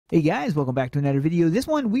Hey guys, welcome back to another video. This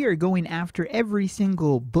one we are going after every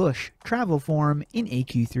single bush travel form in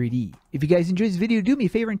AQ3D. If you guys enjoyed this video, do me a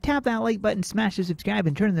favor and tap that like button, smash the subscribe,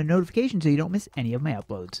 and turn on the notifications so you don't miss any of my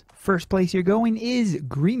uploads. First place you're going is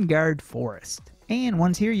Greengard Forest. And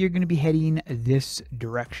once here, you're going to be heading this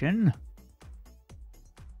direction.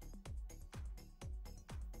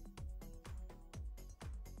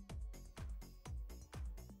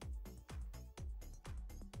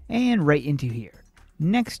 And right into here.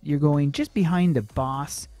 Next, you're going just behind the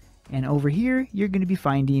boss, and over here, you're going to be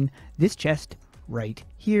finding this chest right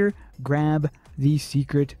here. Grab the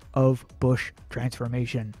Secret of Bush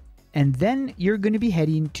Transformation. And then you're going to be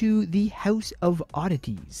heading to the House of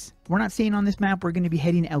Oddities. We're not staying on this map, we're going to be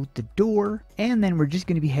heading out the door, and then we're just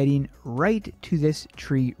going to be heading right to this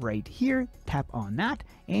tree right here. Tap on that,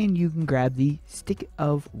 and you can grab the Stick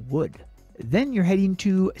of Wood. Then you're heading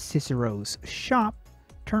to Cicero's shop.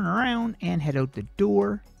 Turn around and head out the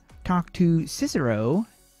door, talk to Cicero,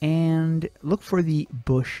 and look for the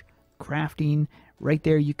bush crafting. Right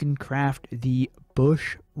there you can craft the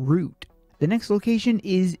bush root. The next location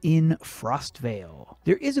is in Frostvale.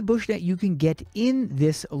 There is a bush that you can get in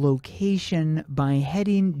this location by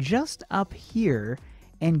heading just up here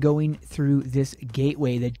and going through this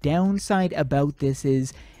gateway. The downside about this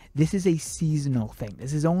is a seasonal thing.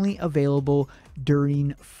 This is only available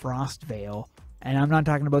during Frostvale. And I'm not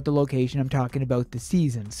talking about the location, I'm talking about the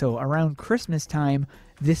season. So around Christmas time,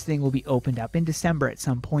 this thing will be opened up in December at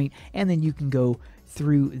some point, and then you can go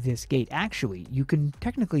through this gate. Actually, you can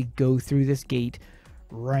technically go through this gate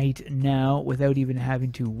right now without even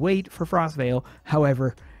having to wait for Frostvale.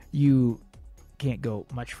 However, you can't go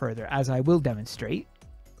much further, as I will demonstrate.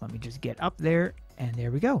 Let me just get up there, and there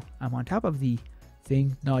we go. I'm on top of the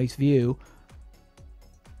thing. Nice view.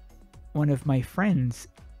 One of my friends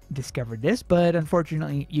discovered this, but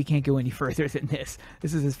unfortunately you can't go any further than this.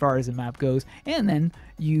 This is as far as the map goes, and then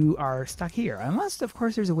you are stuck here, unless of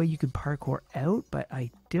course there's a way you can parkour out, but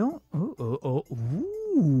I don't.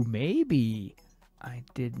 Ooh, maybe I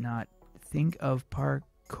did not think of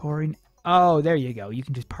parkouring. Oh, there you go, you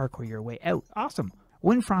can just parkour your way out. Awesome.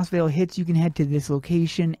 When Frostvale hits, you can head to this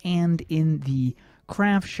location, and in the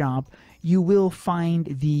craft shop you will find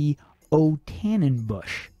the Otanin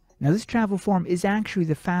bush. Now this travel form is actually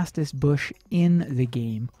the fastest bush in the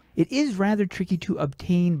game. It is rather tricky to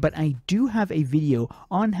obtain, but I do have a video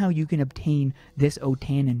on how you can obtain this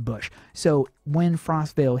Otanin bush. So when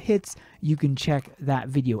Frostvale hits, you can check that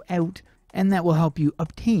video out, and that will help you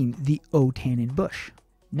obtain the Otanin bush.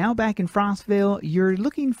 Now back in Frostvale, you're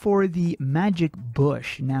looking for the magic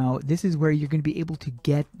bush. Now this is where you're going to be able to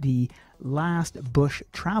get the last bush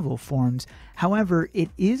travel forms. However,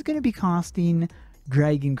 it is going to be costing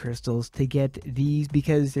dragon crystals to get these,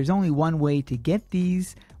 because there's only one way to get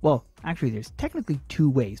these. Well, actually there's technically two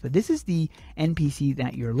ways, but this is the NPC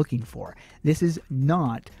that you're looking for. This is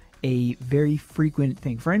not a very frequent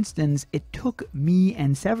thing. For instance, it took me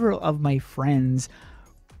and several of my friends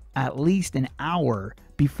at least an hour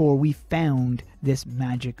before we found this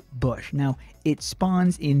magic bush. Now it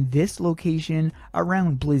spawns in this location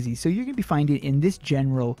around Blizzy, so you're gonna be finding it in this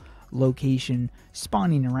general location,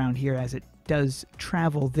 spawning around here as it does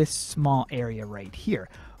travel this small area right here.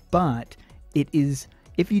 But it is,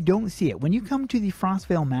 if you don't see it, when you come to the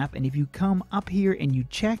Frostvale map, and if you come up here and you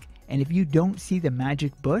check, and if you don't see the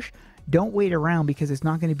magic bush, don't wait around, because it's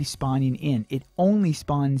not going to be spawning in. It only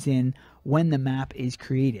spawns in when the map is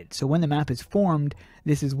created. So when the map is formed,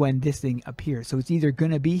 this is when this thing appears. So it's either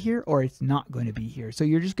going to be here or it's not going to be here. So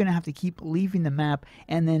you're just going to have to keep leaving the map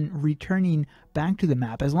and then returning back to the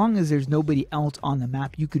map. As long as there's nobody else on the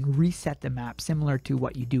map, you can reset the map, similar to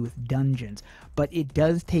what you do with dungeons. But it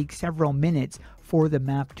does take several minutes for the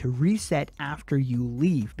map to reset after you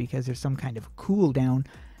leave, because there's some kind of cooldown.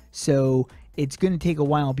 So it's going to take a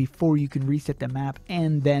while before you can reset the map,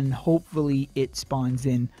 and then hopefully it spawns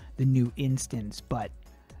in the new instance. But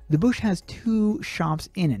the bush has two shops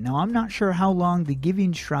in it. Now I'm not sure how long the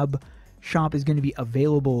Giving Shrub shop is going to be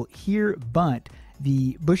available here, but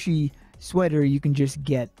the bushy sweater, you can just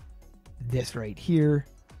get this right here,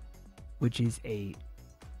 which is a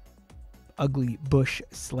ugly bush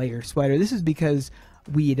slayer sweater. This is because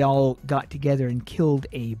we had all got together and killed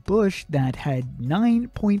a bush that had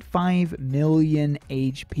 9.5 million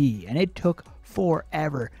HP, and it took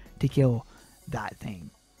forever to kill that thing.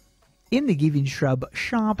 In the Giving Shrub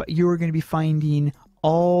shop, you're going to be finding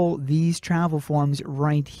all these travel forms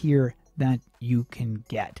right here that you can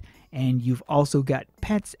get. And you've also got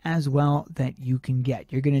pets as well that you can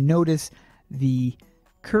get. You're going to notice the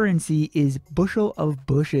currency is bushel of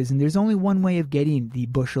bushes, and there's only one way of getting the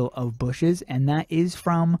bushel of bushes, and that is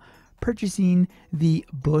from purchasing the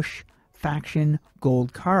Bush Faction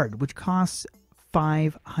Gold card, which costs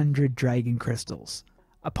 500 Dragon Crystals.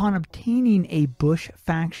 Upon obtaining a Bush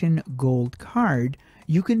Faction Gold card,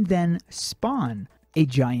 you can then spawn a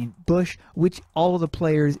giant bush, which all the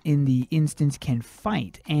players in the instance can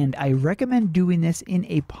fight. And I recommend doing this in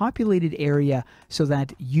a populated area so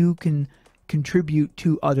that you can contribute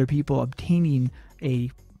to other people obtaining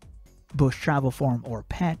a bush travel form or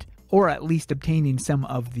pet, or at least obtaining some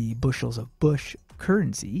of the bushels of bush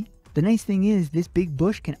currency. The nice thing is this big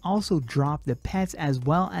bush can also drop the pets as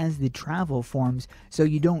well as the travel forms, so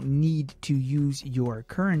you don't need to use your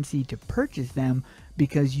currency to purchase them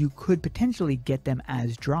because you could potentially get them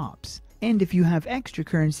as drops. And if you have extra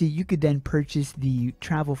currency, you could then purchase the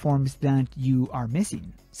travel forms that you are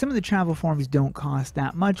missing. Some of the travel forms don't cost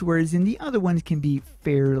that much, whereas in the other ones can be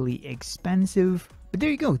fairly expensive. But there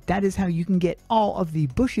you go, that is how you can get all of the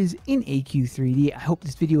bushes in AQ3D. I hope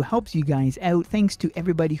this video helps you guys out. Thanks to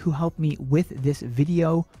everybody who helped me with this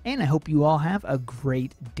video, and I hope you all have a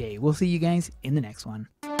great day. We'll see you guys in the next one.